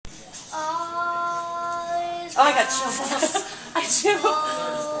Oh, I got chills. I do.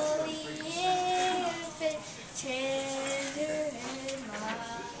 Holy infant, tender and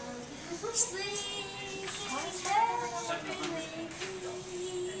mild, sleep in heavenly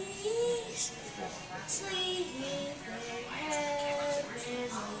peace. Sleep in heavenly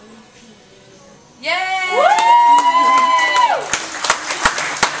peace. Yay!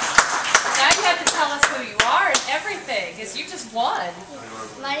 Now you have to tell us who you are and everything, because you just won.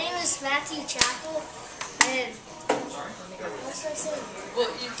 My name is Matthew Chappel, and what should I say? Well,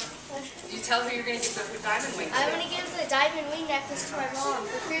 you tell who you're going to give the diamond wing to. I'm going to give the diamond ring necklace to my mom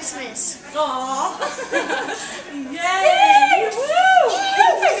for Christmas. Aww. Yay!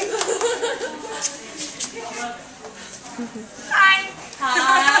 Woo! Hi.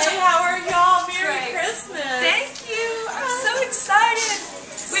 Hi, how are y'all? Merry Great. Christmas. Thank you. I'm so excited.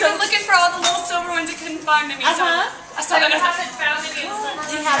 We've been looking for all the little silver ones. I couldn't find any. So I still haven't found any.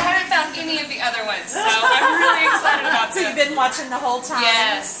 I haven't found any of the other ones. So I'm really excited about So you've this. been watching the whole time?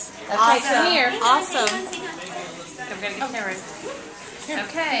 Yes. Okay, come here. Awesome. I'm going to get the ring.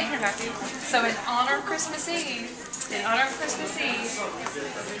 Okay, so in honor of Christmas Eve,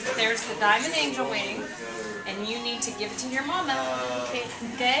 there's the diamond angel wing, and you need to give it to your mama.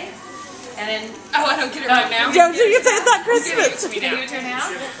 Okay? And then, Oh, I don't get it right now. Don't you say it's not Give it Christmas? to me can you now. give it to her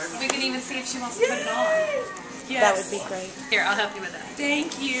now? We can even see if she wants to put it on. Yes. That would be great. Here, I'll help you with that.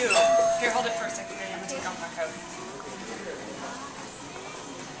 Thank you. Here, hold it for a second. Here, I'm going to take off my coat.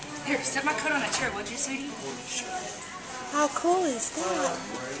 Here, set my coat on that chair, would you, sweetie? How cool is that?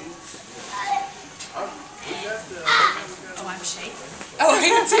 Oh, I'm shaking. Oh, I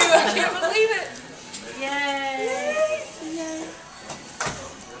am too. I can't believe it. Yay! Yay.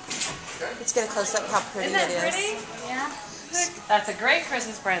 Let's get a close up how pretty Isn't that it is. pretty? Yeah. That's a great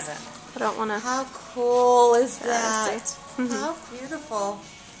Christmas present. I don't want to. How cool is that? How beautiful.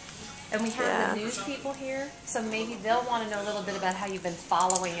 And we have Yeah. the news people here, so maybe they'll want to know a little bit about how you've been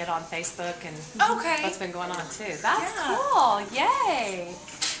following it on Facebook and Okay. what's been going on too. That's Yeah. cool. Yay.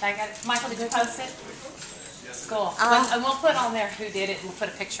 I got it. Michael, did you post it? Cool. And we'll put on there who did it, and we'll put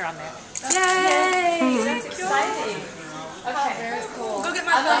a picture on there. Yay! That's exciting. Okay. Very cool. Go get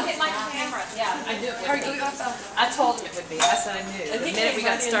my I'm phone. gonna get my camera. Yeah, I do it. Hurry, go get my phone. I told him it would be. I said I knew. The minute we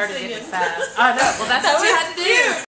got right in started, it singing. was fast. I know. Well, that's what you had to do.